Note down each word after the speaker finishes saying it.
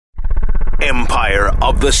Empire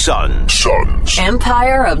of the Suns.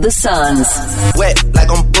 Empire of the Suns. Wet like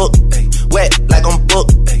I'm booked. Wet like I'm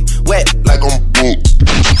booked. Wet like I'm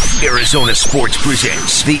booked. Arizona Sports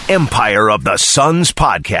presents the Empire of the Suns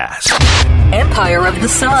podcast. Empire of the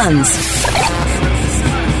Suns.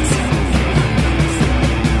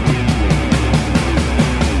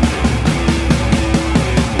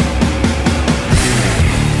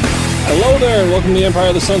 Hello there, and welcome to the Empire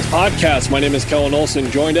of the Suns podcast. My name is Kellen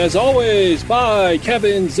Olson, joined as always by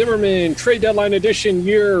Kevin Zimmerman, trade deadline edition,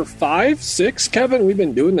 year 5, 6. Kevin, we've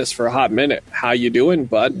been doing this for a hot minute. How you doing,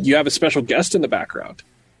 bud? You have a special guest in the background.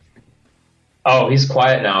 Oh, he's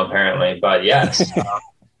quiet now, apparently, but yes.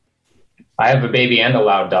 I have a baby and a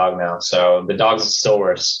loud dog now, so the dog's still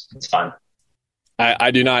worse. It's fun.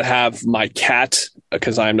 I do not have my cat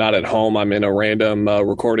because I'm not at home. I'm in a random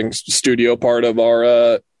recording studio part of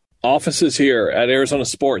our offices here at Arizona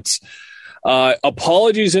Sports.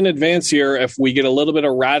 Apologies in advance here if we get a little bit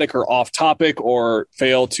erratic or off topic or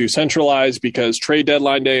fail to centralize, because trade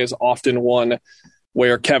deadline day is often one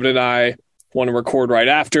where Kevin and I want to record right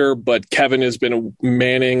after, but Kevin has been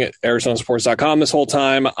manning ArizonaSports.com this whole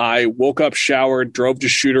time. I woke up, showered, drove to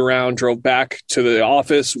shoot around, drove back to the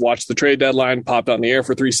office, watched the trade deadline, popped on the air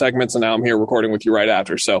for 3 segments, and now I'm here recording with you right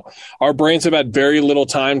after. So our brains have had very little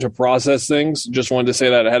time to process things. Just wanted to say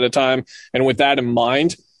that ahead of time. And with that in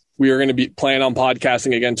mind, we are going to be planning on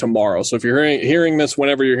podcasting again tomorrow. So if you're hearing this,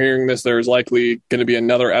 whenever you're hearing this, there's likely going to be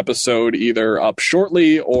another episode either up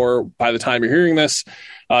shortly or by the time you're hearing this.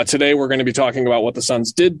 Today, we're going to be talking about what the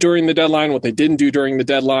Suns did during the deadline, what they didn't do during the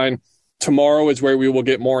deadline. Tomorrow is where we will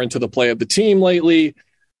get more into the play of the team lately,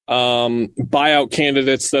 buyout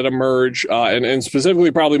candidates that emerge, and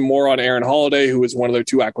specifically probably more on Aaron Holiday, who is one of their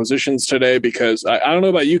 2 acquisitions today, because I don't know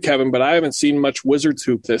about you, Kevin, but I haven't seen much Wizards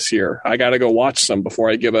hoop this year. I got to go watch some before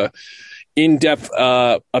I give a in-depth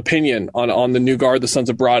opinion on the new guard the Suns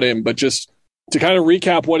have brought in. But just to kind of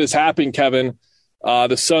recap what has happened, Kevin,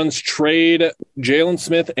 the Suns trade Jalen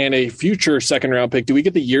Smith and a future second-round pick. Do we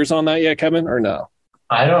get the years on that yet, Kevin, or no?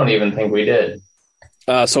 I don't even think we did.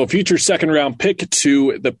 So a future second-round pick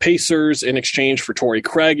to the Pacers in exchange for Torrey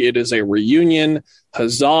Craig. It is a reunion.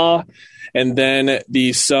 Huzzah. And then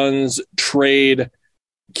the Suns trade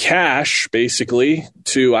cash, basically,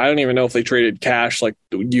 to – I don't even know if they traded cash like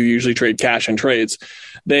you usually trade cash in trades.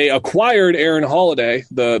 They acquired Aaron Holiday,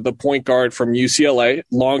 the point guard from UCLA.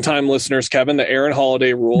 Longtime listeners, Kevin, the Aaron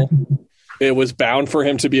Holiday rule. It was bound for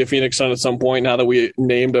him to be a Phoenix Sun at some point now that we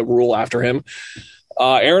named a rule after him.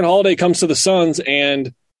 Aaron Holiday comes to the Suns,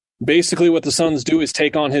 and basically what the Suns do is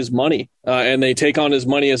take on his money. And they take on his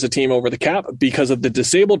money as a team over the cap because of the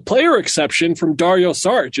disabled player exception from Dario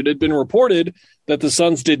Saric. It had been reported that the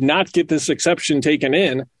Suns did not get this exception taken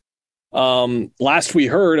in. Last we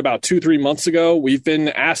heard about 2-3 months ago, we've been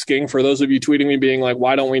asking, for those of you tweeting me being like,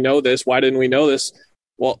 why don't we know this? Why didn't we know this?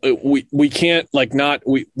 Well, we can't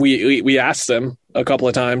we asked them a couple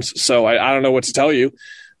of times. So I don't know what to tell you.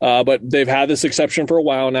 But they've had this exception for a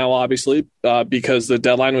while now, obviously, because the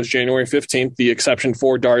deadline was January 15th, the exception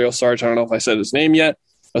for Dario Saric. I don't know if I said his name yet.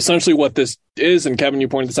 Essentially what this is, and Kevin, you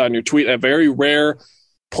pointed this out in your tweet, a very rare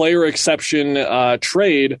player exception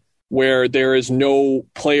trade where there is no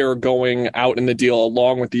player going out in the deal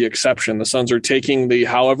along with the exception. The Suns are taking the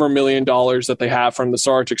however $1 million that they have from the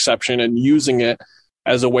Saric exception and using it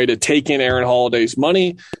as a way to take in Aaron Holiday's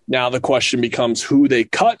money. Now the question becomes who they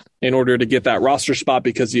cut in order to get that roster spot,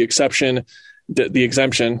 because the exception. See,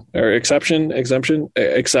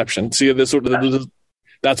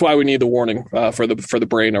 that's why we need the warning for the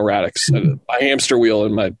brain erratics. My hamster wheel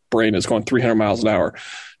in my brain is going 300 miles an hour.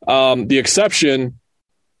 The exception.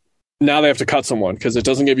 Now they have to cut someone because it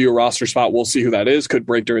doesn't give you a roster spot. We'll see who that is. Could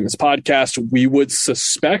break during this podcast. We would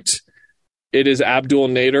suspect it is Abdul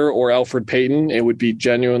Nader or Elfrid Payton. It would be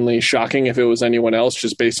genuinely shocking if it was anyone else,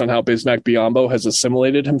 just based on how Bismack Biyombo has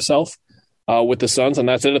assimilated himself with the Suns. And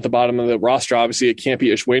that's it at the bottom of the roster. Obviously, it can't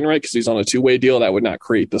be Ish Wainwright because he's on a 2-way deal. That would not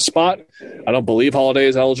create the spot. I don't believe Holiday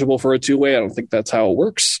is eligible for a 2-way. I don't think that's how it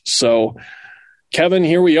works. So, Kevin,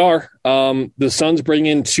 here we are. The Suns bring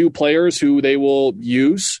in 2 players who they will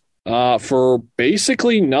use for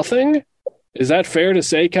basically nothing. Is that fair to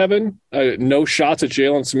say, Kevin? No shots at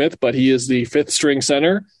Jalen Smith, but he is the 5th string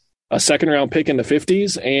center, a second-round pick in the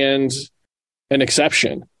 50s, and an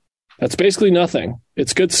exception. That's basically nothing.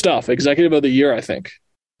 It's good stuff. Executive of the year, I think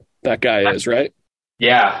that guy is, right?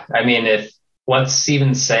 Yeah. I mean, let's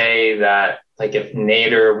even say that, like, if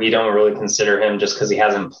Nader, we don't really consider him just because he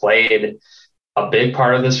hasn't played a big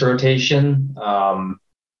part of this rotation.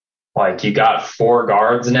 Like, you got 4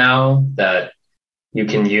 guards now that you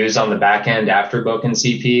can use on the back end after Book and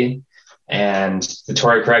CP. And the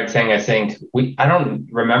Torrey Craig thing, I don't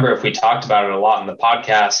remember if we talked about it a lot in the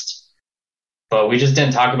podcast, but we just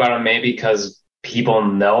didn't talk about him maybe because people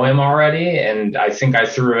know him already. And I think I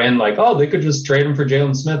threw in like, oh, they could just trade him for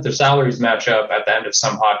Jalen Smith. Their salaries match up at the end of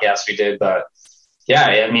some podcast we did. But yeah,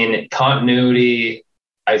 I mean, continuity,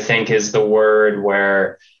 I think, is the word.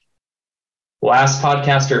 Where last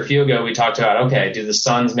podcast or a few ago, we talked about, okay, do the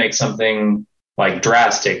Suns make something like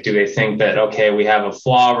drastic? Do they think that, okay, we have a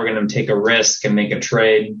flaw, we're going to take a risk and make a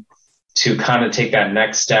trade to kind of take that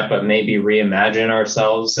next step, but maybe reimagine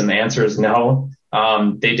ourselves? And the answer is no.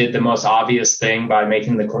 They did the most obvious thing by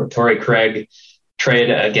making the Torrey Craig trade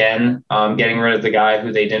again, getting rid of the guy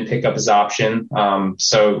who they didn't pick up his option.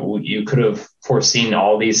 So you could have foreseen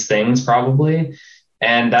all these things probably.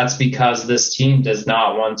 And that's because this team does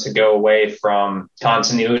not want to go away from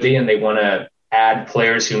continuity, and they want to add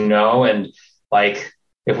players who know. And like,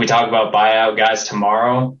 if we talk about buyout guys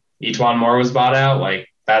tomorrow, Etuan Moore was bought out. Like,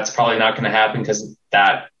 that's probably not going to happen because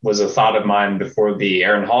that was a thought of mine before the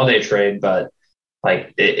Aaron Holiday trade. But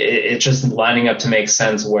like, it's just lining up to make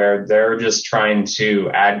sense where they're just trying to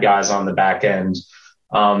add guys on the back end,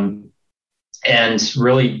 and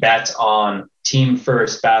really bet on team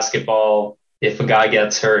first basketball. If a guy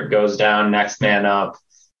gets hurt, goes down, next man up.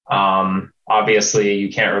 Obviously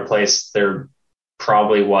you can't replace their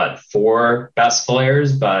probably 4 best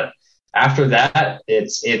players, but after that,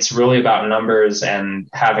 it's really about numbers and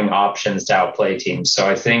having options to outplay teams. So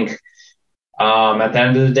I think at the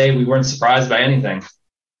end of the day, we weren't surprised by anything.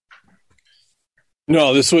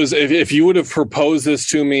 No, this was, if you would have proposed this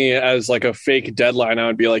to me as like a fake deadline, I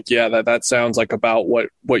would be like, yeah, that sounds like about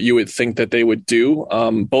what you would think that they would do.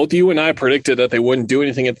 Both you and I predicted that they wouldn't do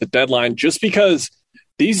anything at the deadline just because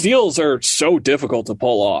these deals are so difficult to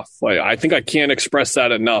pull off. Like, I think I can't express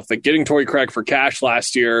that enough. That getting Torrey Craig for cash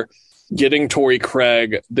last year, getting Torrey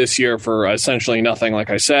Craig this year for essentially nothing,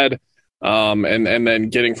 like I said, and then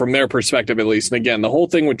getting from their perspective at least. And again, the whole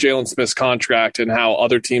thing with Jalen Smith's contract and how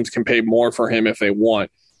other teams can pay more for him if they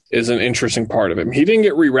want is an interesting part of him. He didn't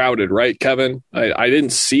get rerouted, right, Kevin? I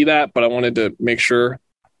didn't see that, but I wanted to make sure.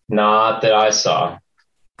 Not that I saw.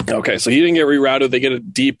 Okay, so he didn't get rerouted. They get a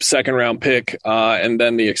deep second-round pick, and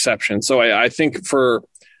then the exception. So I think for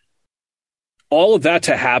all of that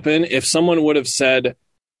to happen, if someone would have said,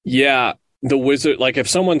 yeah, the Wizard, like if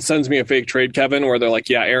someone sends me a fake trade, Kevin, where they're like,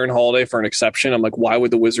 yeah, Aaron Holiday for an exception, I'm like, why would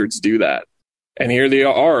the Wizards do that? And here they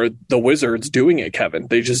are, the Wizards doing it, Kevin.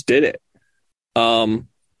 They just did it.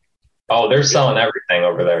 They're selling everything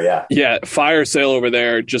over there, yeah. Yeah, fire sale over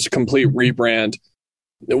there, just complete rebrand.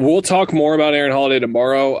 We'll talk more about Aaron Holiday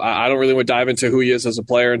tomorrow. I don't really want to dive into who he is as a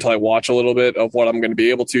player until I watch a little bit of what I'm going to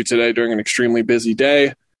be able to today during an extremely busy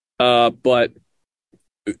day. But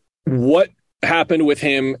what happened with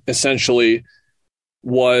him essentially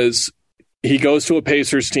was he goes to a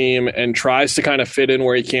Pacers team and tries to kind of fit in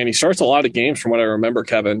where he can. He starts a lot of games from what I remember,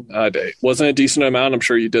 Kevin. Wasn't a decent amount. I'm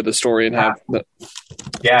sure you did the story and have.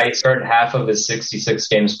 Yeah, he started half of his 66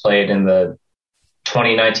 games played in the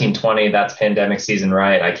 2019-20, that's pandemic season,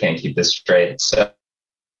 right? I can't keep this straight. So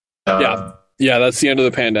yeah, that's the end of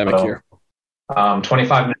the pandemic year. 25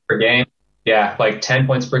 minutes per game. Yeah, like 10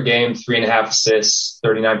 points per game, 3.5 assists,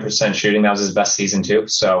 39% shooting. That was his best season too.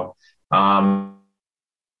 So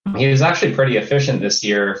he was actually pretty efficient this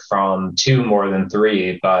year from 2 more than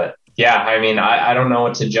 3. But yeah, I mean, I don't know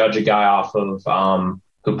what to judge a guy off of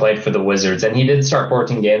who played for the Wizards. And he did start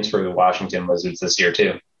 14 games for the Washington Wizards this year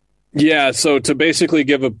too. Yeah, so to basically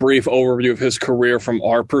give a brief overview of his career from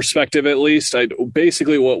our perspective, at least,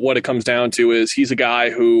 basically what it comes down to is he's a guy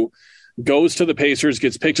who goes to the Pacers,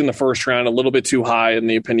 gets picked in the first round a little bit too high in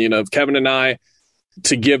the opinion of Kevin and I.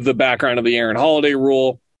 To give the background of the Aaron Holiday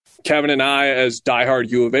rule, Kevin and I, as diehard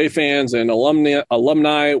U of A fans and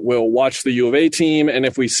alumni, will watch the U of A team, and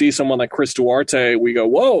if we see someone like Chris Duarte, we go,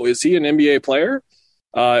 whoa, is he an NBA player?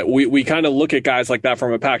 We kind of look at guys like that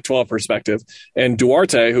from a Pac-12 perspective. And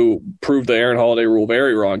Duarte, who proved the Aaron Holiday rule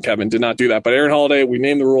very wrong, Kevin, did not do that. But Aaron Holiday, we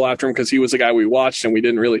named the rule after him because he was a guy we watched and we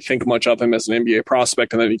didn't really think much of him as an NBA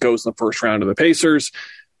prospect. And then he goes in the first round of the Pacers.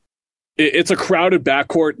 It's a crowded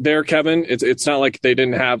backcourt there, Kevin. It's not like they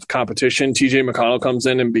didn't have competition. TJ McConnell comes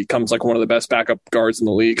in and becomes like one of the best backup guards in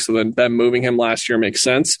the league. So then them moving him last year makes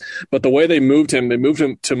sense. But the way they moved him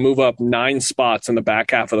to move up 9 spots in the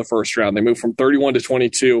back half of the first round. They moved from 31 to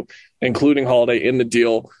 22, including Holiday in the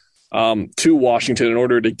deal, to Washington in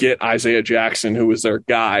order to get Isaiah Jackson, who was their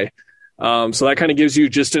guy. So that kind of gives you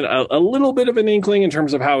just a little bit of an inkling in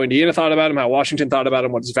terms of how Indiana thought about him, how Washington thought about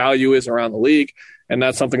him, what his value is around the league. And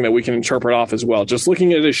that's something that we can interpret off as well. Just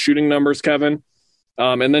looking at his shooting numbers, Kevin,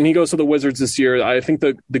 And then he goes to the Wizards this year. I think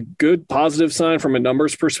the good positive sign from a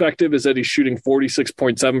numbers perspective is that he's shooting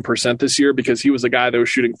 46.7% this year, because he was a guy that was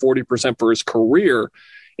shooting 40% for his career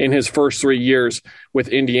in his first 3 years with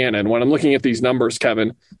Indiana. And when I'm looking at these numbers,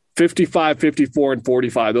 Kevin, 55, 54, and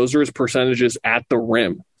 45, those are his percentages at the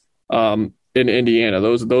rim in Indiana.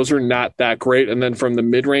 Those are not that great. And then from the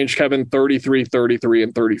mid-range, Kevin, 33, 33,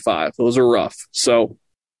 and 35. Those are rough. So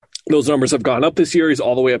those numbers have gone up this year. He's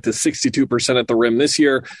all the way up to 62% at the rim this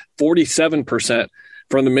year, 47%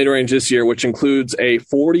 from the mid-range this year, which includes a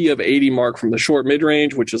 40 of 80 mark from the short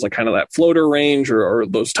mid-range, which is like kind of that floater range or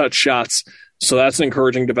those touch shots. So that's an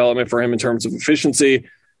encouraging development for him in terms of efficiency.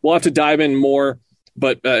 We'll have to dive in more.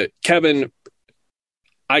 But Kevin,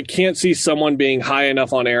 I can't see someone being high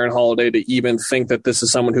enough on Aaron Holiday to even think that this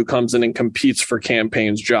is someone who comes in and competes for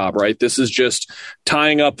Campaign's job, right? This is just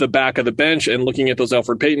tying up the back of the bench and looking at those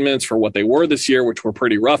Elfrid Payton minutes for what they were this year, which were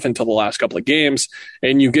pretty rough until the last couple of games.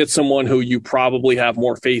 And you get someone who you probably have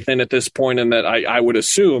more faith in at this point, and that I would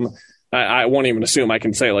assume, I won't even assume, I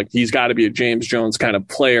can say, like, he's got to be a James Jones kind of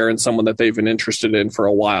player and someone that they've been interested in for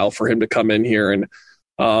a while for him to come in here and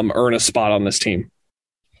earn a spot on this team.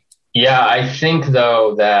 Yeah, I think,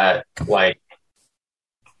 though, that, like,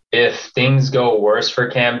 if things go worse for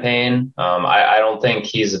Campaign, I don't think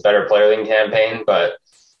he's a better player than Campaign, but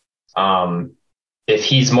if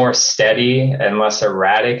he's more steady and less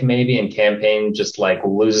erratic, maybe, and Campaign just, like,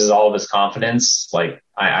 loses all of his confidence, like,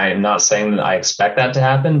 I'm not saying that I expect that to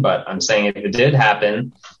happen, but I'm saying if it did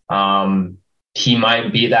happen, he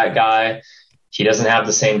might be that guy. He doesn't have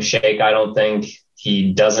the same shake, I don't think.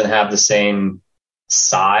 He doesn't have the same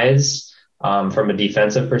size from a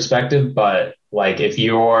defensive perspective, but like if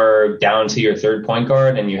you're down to your third point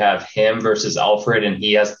guard and you have him versus Elfrid and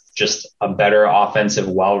he has just a better offensive,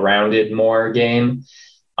 well-rounded more game,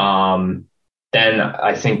 then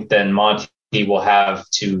I think then Monty will have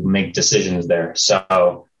to make decisions there.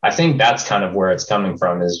 So I think that's kind of where it's coming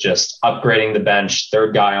from, is just upgrading the bench,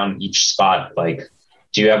 third guy on each spot. Like,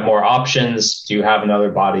 do you have more options? Do you have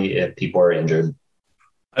another body if people are injured?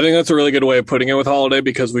 I think that's a really good way of putting it with Holiday,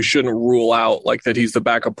 because we shouldn't rule out like that he's the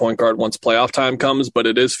backup point guard once playoff time comes. But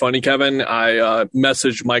it is funny, Kevin. I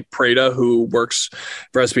messaged Mike Prada, who works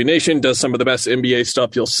for SB Nation, does some of the best NBA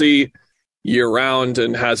stuff you'll see year round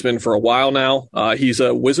and has been for a while now. He's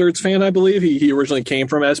a Wizards fan, I believe. He originally came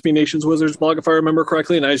from SB Nation's Wizards blog, if I remember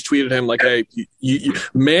correctly. And I just tweeted him like, hey,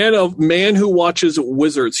 man who watches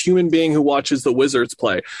Wizards, human being who watches the Wizards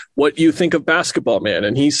play, what do you think of basketball, man?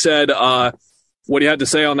 And he said, what he had to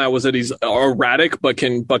say on that was that he's erratic, but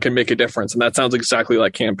can make a difference. And that sounds exactly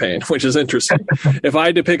like Campaign, which is interesting. If I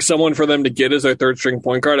had to pick someone for them to get as their third string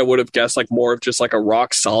point guard, I would have guessed like more of just like a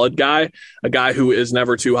rock solid guy, a guy who is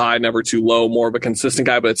never too high, never too low, more of a consistent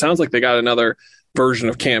guy. But it sounds like they got another version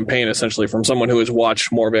of Campaign, essentially, from someone who has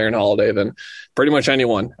watched more of Aaron Holiday than pretty much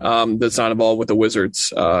anyone that's not involved with the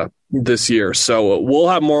Wizards this year. So we'll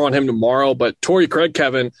have more on him tomorrow. But Torrey Craig,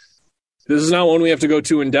 Kevin, this is not one we have to go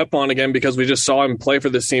too in depth on again, because we just saw him play for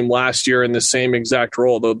this team last year in the same exact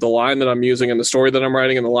role. The line that I'm using and the story that I'm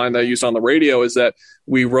writing and the line that I used on the radio is that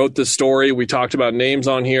we wrote the story. We talked about names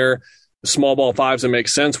on here, small ball fives that make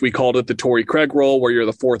sense. We called it the Torrey Craig role, where you're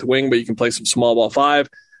the fourth wing, but you can play some small ball five.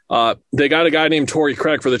 They got a guy named Torrey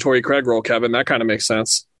Craig for the Torrey Craig role, Kevin. That kind of makes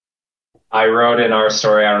sense. I wrote in our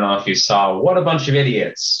story, I don't know if you saw, what a bunch of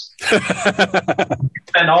idiots.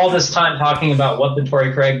 Spend all this time talking about what the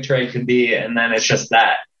Torrey Craig trade could be, and then it's just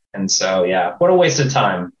that. And so, yeah, what a waste of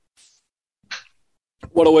time.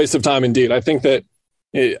 What a waste of time, indeed. I think that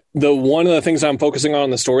the one of the things I'm focusing on in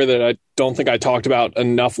the story that I don't think I talked about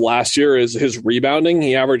enough last year is his rebounding.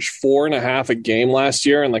 He averaged 4.5 a game last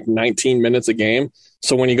year and like 19 minutes a game.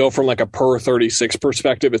 So when you go from like a per 36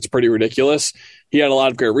 perspective, it's pretty ridiculous. He had a lot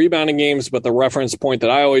of great rebounding games, but the reference point that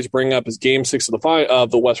I always bring up is Game 6 of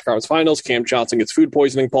the Western Conference Finals. Cam Johnson gets food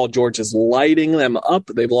poisoning. Paul George is lighting them up.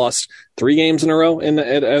 They've lost 3 games in a row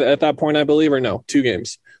at that point, I believe, or no, 2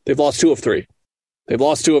 games. They've lost 2 of 3.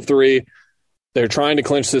 They're trying to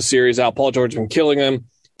clinch this series out. Paul George has been killing them.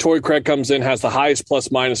 Torrey Craig comes in, has the highest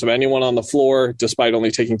plus-minus of anyone on the floor, despite only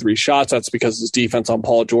taking 3 shots. That's because his defense on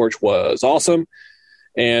Paul George was awesome.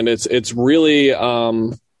 And it's really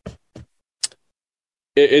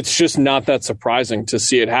it's just not that surprising to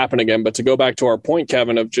see it happen again. But to go back to our point,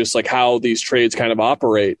 Kevin, of just like how these trades kind of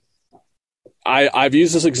operate, I've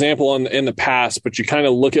used this example in the past, but you kind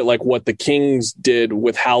of look at like what the Kings did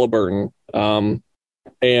with Halliburton.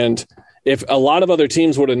 And if a lot of other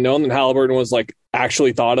teams would have known that Halliburton was like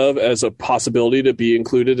actually thought of as a possibility to be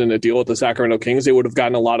included in a deal with the Sacramento Kings, they would have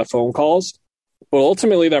gotten a lot of phone calls. Well,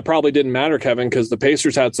 ultimately, that probably didn't matter, Kevin, because the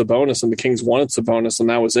Pacers had Sabonis and the Kings wanted Sabonis, and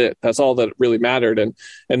that was it. That's all that really mattered. And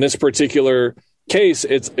in this particular case,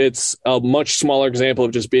 it's a much smaller example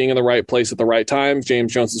of just being in the right place at the right time.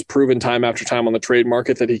 James Jones has proven time after time on the trade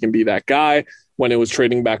market that he can be that guy. When it was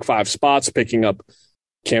trading back 5 spots, picking up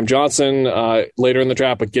Cam Johnson later in the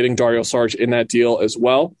draft, but getting Dario Saric in that deal as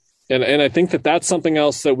well. And I think that's something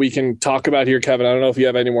else that we can talk about here, Kevin. I don't know if you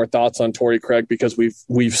have any more thoughts on Torrey Craig, because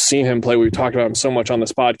we've seen him play. We've talked about him so much on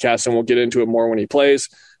this podcast, and we'll get into it more when he plays.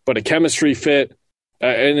 But a chemistry fit,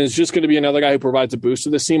 and is just going to be another guy who provides a boost to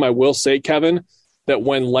this team. I will say, Kevin, that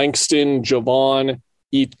when Langston, Javon,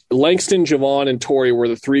 and Torrey were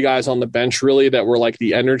the 3 guys on the bench really that were like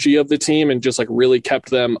the energy of the team and just like really kept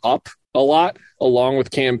them up a lot, along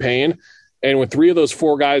with Cam Payne. And with 3 of those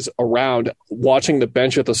 4 guys around, watching the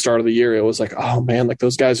bench at the start of the year, it was like, oh man, like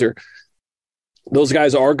those guys are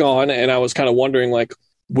gone. And I was kind of wondering, like,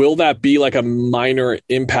 will that be like a minor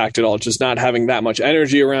impact at all? Just not having that much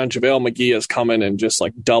energy around. JaVale McGee has come in and just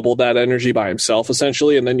like doubled that energy by himself,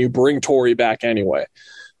 essentially. And then you bring Torrey back anyway.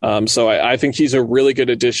 So I think he's a really good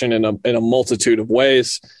addition in a multitude of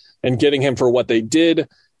ways. And getting him for what they did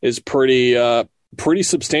is pretty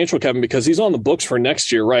substantial, Kevin, because he's on the books for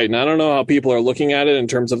next year, right? And I don't know how people are looking at it in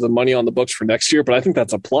terms of the money on the books for next year, but I think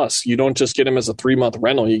that's a plus. You don't just get him as a 3-month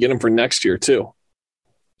rental, you get him for next year too.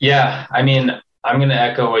 Yeah, I mean, I'm going to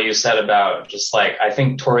echo what you said about just like, I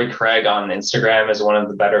think Torrey Craig on Instagram is one of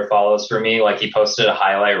the better follows for me. Like, he posted a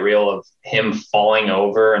highlight reel of him falling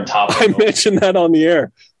over and toppling. I mentioned that on the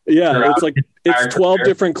air. Yeah, it's 12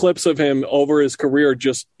 different clips of him over his career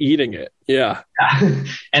just eating it. Yeah.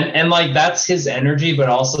 And like, that's his energy, but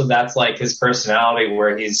also that's like his personality,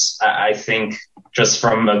 where he's, I think, just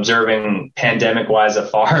from observing pandemic wise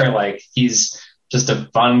afar, like he's just a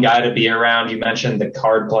fun guy to be around. You mentioned the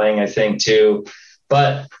card playing, I think, too.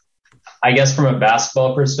 But I guess from a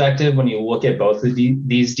basketball perspective, when you look at both of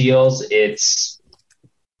these deals, it's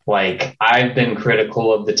like, I've been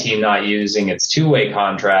critical of the team not using its 2-way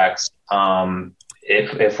contracts.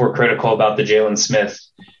 If we're critical about the Jalen Smith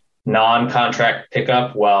non-contract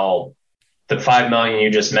pickup, well, the $5 million you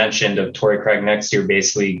just mentioned of Torrey Craig next year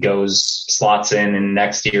basically slots in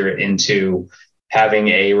next year into having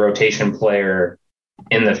a rotation player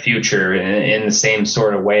in the future in the same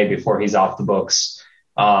sort of way before he's off the books.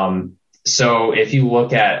 So if you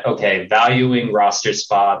look at, valuing roster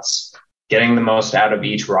spots, getting the most out of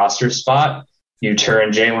each roster spot, you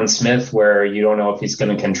turn Jalen Smith, where you don't know if he's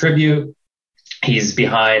going to contribute. He's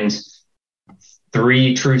behind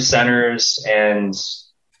 3 true centers and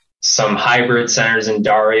some hybrid centers in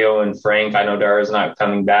Dario and Frank. I know Dario's not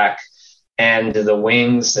coming back. And the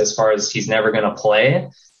wings, as far as he's never going to play,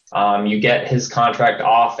 you get his contract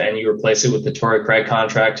off and you replace it with the Torrey Craig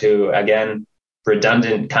contract, who, again,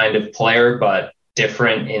 redundant kind of player, but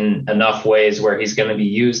different in enough ways where he's going to be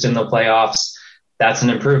used in the playoffs. That's an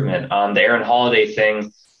improvement. The Aaron Holiday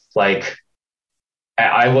thing, like,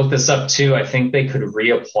 I looked this up too. I think they could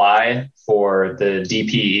reapply for the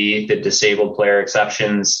DPE, the disabled player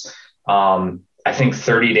exceptions. I think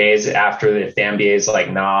 30 days after, if the NBA is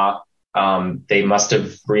like, nah, they must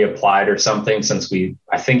have reapplied or something, since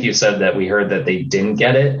I think you said that we heard that they didn't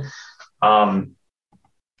get it.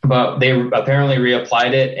 But they apparently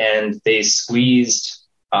reapplied it, and they squeezed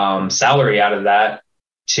salary out of that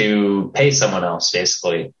to pay someone else,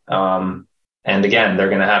 basically. And again, they're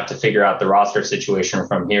going to have to figure out the roster situation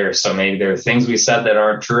from here. So maybe there are things we said that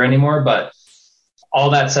aren't true anymore. But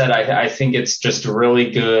all that said, I think it's just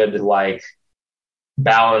really good, like,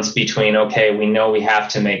 balance between, we know we have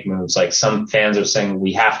to make moves. Like, some fans are saying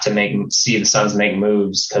we have to see the Suns make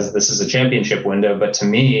moves because this is a championship window. But to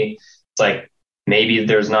me, it's like, maybe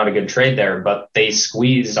there's not a good trade there, but they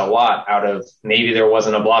squeezed a lot out of, maybe there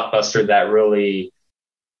wasn't a blockbuster that really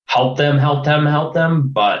help them,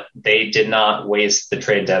 but they did not waste the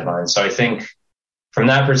trade deadline. So I think from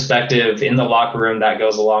that perspective, in the locker room, that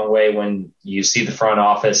goes a long way when you see the front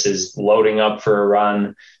office is loading up for a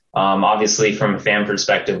run. Obviously, from a fan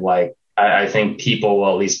perspective, like, I think people will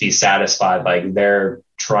at least be satisfied, like, they're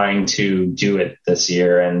trying to do it this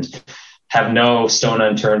year and have no stone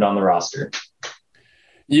unturned on the roster.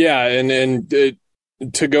 Yeah, and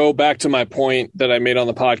to go back to my point that I made on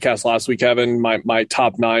the podcast last week, Evan, my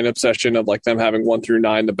top 9 obsession of, like, them having 1 through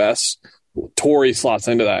 9 the best, Torrey slots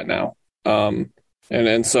into that now.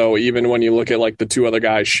 And so even when you look at, like, the 2 other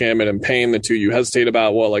guys, Shamet and Payne, the 2 you hesitate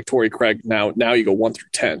about, well, like Torrey Craig, now you go 1 through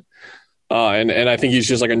 10. And I think he's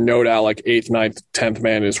just like a no doubt, like, 8th, 9th, 10th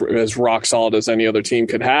man, is as rock solid as any other team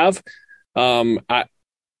could have.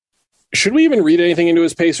 should we even read anything into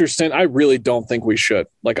his Pacers stint? I really don't think we should.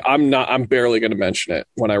 Like, I'm barely going to mention it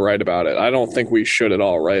when I write about it. I don't think we should at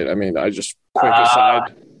all, right? I mean, I just quick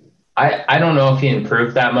aside. I don't know if he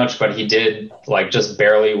improved that much, but he did, like, just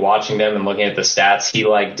barely watching them and looking at the stats. He,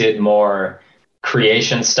 like, did more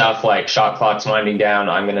creation stuff, like shot clock's winding down.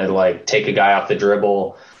 I'm going to, like, take a guy off the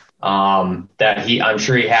dribble. That I'm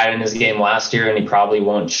sure he had in his game last year, and he probably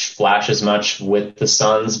won't flash as much with the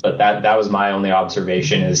Suns, but that was my only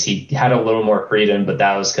observation, is he had a little more freedom, but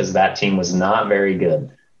that was because that team was not very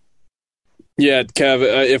good. Yeah, Kev,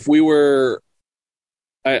 if we were,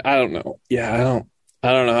 I don't know. Yeah,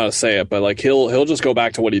 I don't know how to say it, but like he'll just go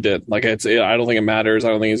back to what he did. Like I don't think it matters. I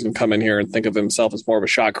don't think he's gonna come in here and think of himself as more of a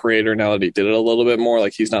shot creator now that he did it a little bit more.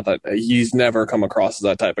 Like he's never come across as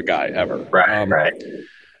that type of guy ever. Right.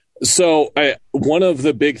 So one of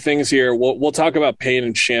the big things here, we'll talk about Payne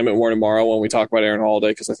and Shamet more tomorrow when we talk about Aaron Holiday,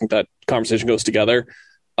 because I think that conversation goes together.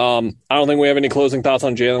 I don't think we have any closing thoughts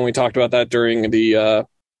on Jalen. We talked about that during the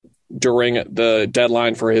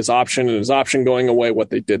deadline for his option and his option going away,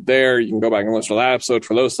 what they did there. You can go back and listen to that episode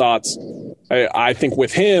for those thoughts. I think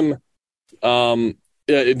with him, they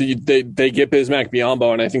get Bismack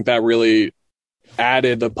Biyombo, and I think that really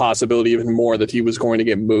added the possibility even more that he was going to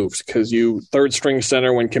get moved, because you third string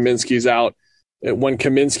center when Kaminsky's out, when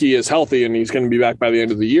Kaminsky is healthy and he's going to be back by the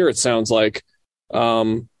end of the year, it sounds like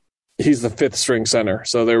he's the fifth string center.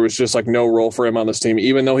 So there was just like no role for him on this team,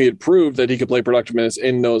 even though he had proved that he could play productive minutes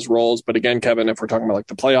in those roles. But again, Kevin, if we're talking about like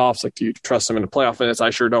the playoffs, like do you trust him in the playoff minutes? I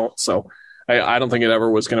sure don't. So I don't think it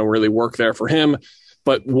ever was going to really work there for him.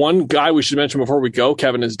 But one guy we should mention before we go,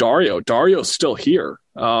 Kevin, is Dario. Dario's still here.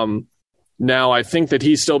 Now, I think that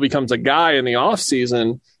he still becomes a guy in the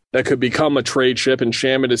offseason that could become a trade chip, and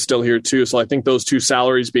Shamet is still here too. So I think those two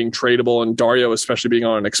salaries being tradable, and Dario especially being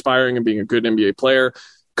on an expiring and being a good NBA player,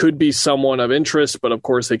 could be someone of interest. But of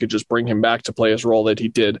course, they could just bring him back to play his role that he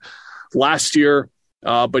did last year.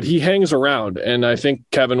 But he hangs around, and I think,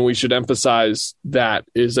 Kevin, we should emphasize that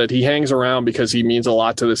he hangs around because he means a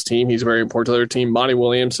lot to this team. He's very important to their team. Monty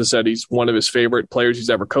Williams has said he's one of his favorite players he's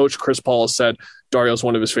ever coached. Chris Paul has said Dario's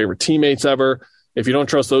one of his favorite teammates ever. If you don't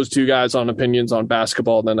trust those two guys on opinions on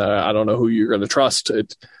basketball, then I don't know who you're going to trust.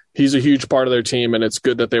 He's a huge part of their team, and it's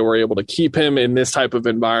good that they were able to keep him in this type of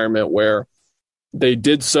environment where they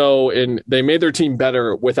did so, and they made their team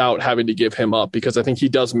better without having to give him up, because I think he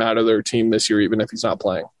does matter to their team this year, even if he's not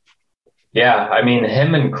playing. Yeah, I mean,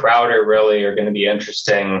 him and Crowder really are going to be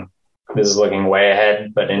interesting. This is looking way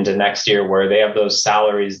ahead, but into next year, where they have those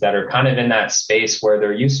salaries that are kind of in that space where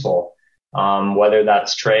they're useful, whether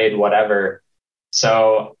that's trade, whatever.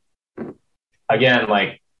 So again,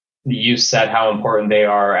 like you said, how important they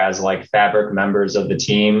are as like fabric members of the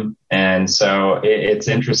team. And so it's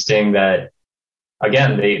interesting that,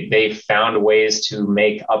 again, they found ways to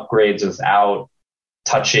make upgrades without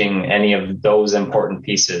touching any of those important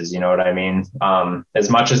pieces. You know what I mean? As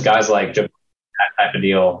much as guys like that type of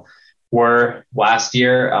deal were last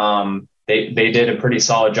year, they did a pretty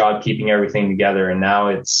solid job keeping everything together. And now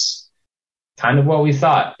it's kind of what we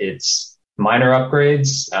thought. It's minor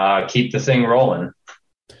upgrades, keep the thing rolling.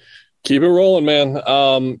 Keep it rolling, man.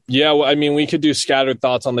 Yeah, I mean, we could do scattered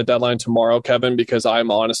thoughts on the deadline tomorrow, Kevin, because I'm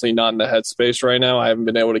honestly not in the headspace right now. I haven't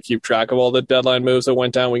been able to keep track of all the deadline moves that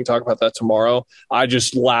went down. We can talk about that tomorrow. I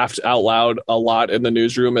just laughed out loud a lot in the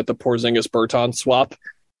newsroom at the Porzingis-Bertans swap.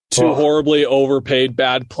 Two horribly overpaid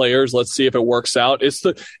bad players. Let's see if it works out. It's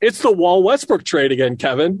the Wall Westbrook trade again,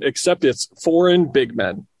 Kevin, except it's foreign big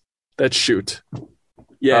men that shoot.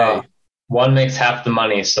 Yay. One makes half the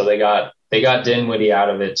money, so they got Dinwiddie out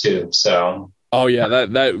of it too. So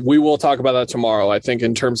that we will talk about that tomorrow. I think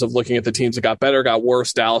in terms of looking at the teams that got better, got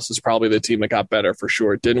worse, Dallas is probably the team that got better for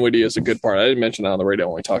sure. Dinwiddie is a good part. I didn't mention that on the radio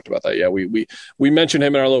when we talked about that. Yeah, we mentioned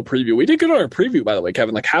him in our little preview. We did good on our preview, by the way,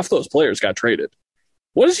 Kevin. Like half those players got traded.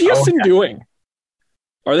 What is Houston doing?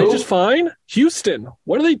 Are they just fine? Houston,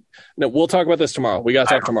 what are they? No, we'll talk about this tomorrow. We got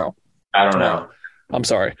to talk tomorrow. I don't know. I'm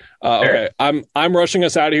sorry. Okay, I'm rushing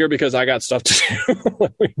us out of here because I got stuff to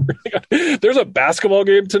do. There's a basketball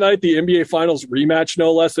game tonight, the NBA Finals rematch,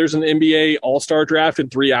 no less. There's an NBA All-Star draft in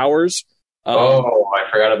 3 hours. I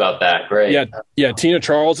forgot about that. Great. Yeah. Tina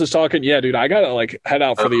Charles is talking. Yeah, dude, I gotta head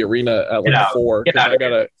out for the arena at 4.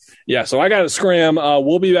 So I gotta scram.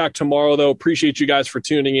 We'll be back tomorrow though. Appreciate you guys for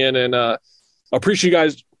tuning in, and appreciate you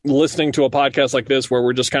guys listening to a podcast like this where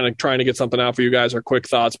we're just kind of trying to get something out for you guys, or quick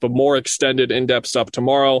thoughts, but more extended, in-depth stuff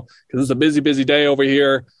tomorrow, because it's a busy day over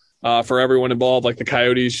here for everyone involved. Like the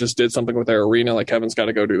Coyotes just did something with their arena. Like Kevin's got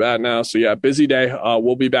to go do that now. So yeah, busy day.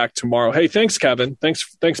 We'll be back tomorrow. Hey, thanks, Kevin. Thanks,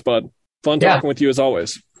 bud. Fun talking with you as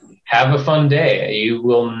always. Have a fun day. You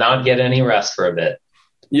will not get any rest for a bit.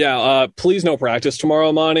 Yeah, please no practice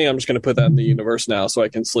tomorrow, Monty. I'm just going to put that in the universe now so I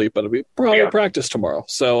can sleep, but it'll be probably practice tomorrow.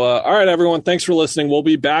 So, all right, everyone, thanks for listening. We'll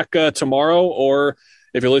be back tomorrow, or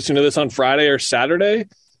if you're listening to this on Friday or Saturday,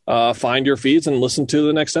 find your feeds and listen to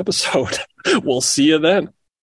the next episode. We'll see you then.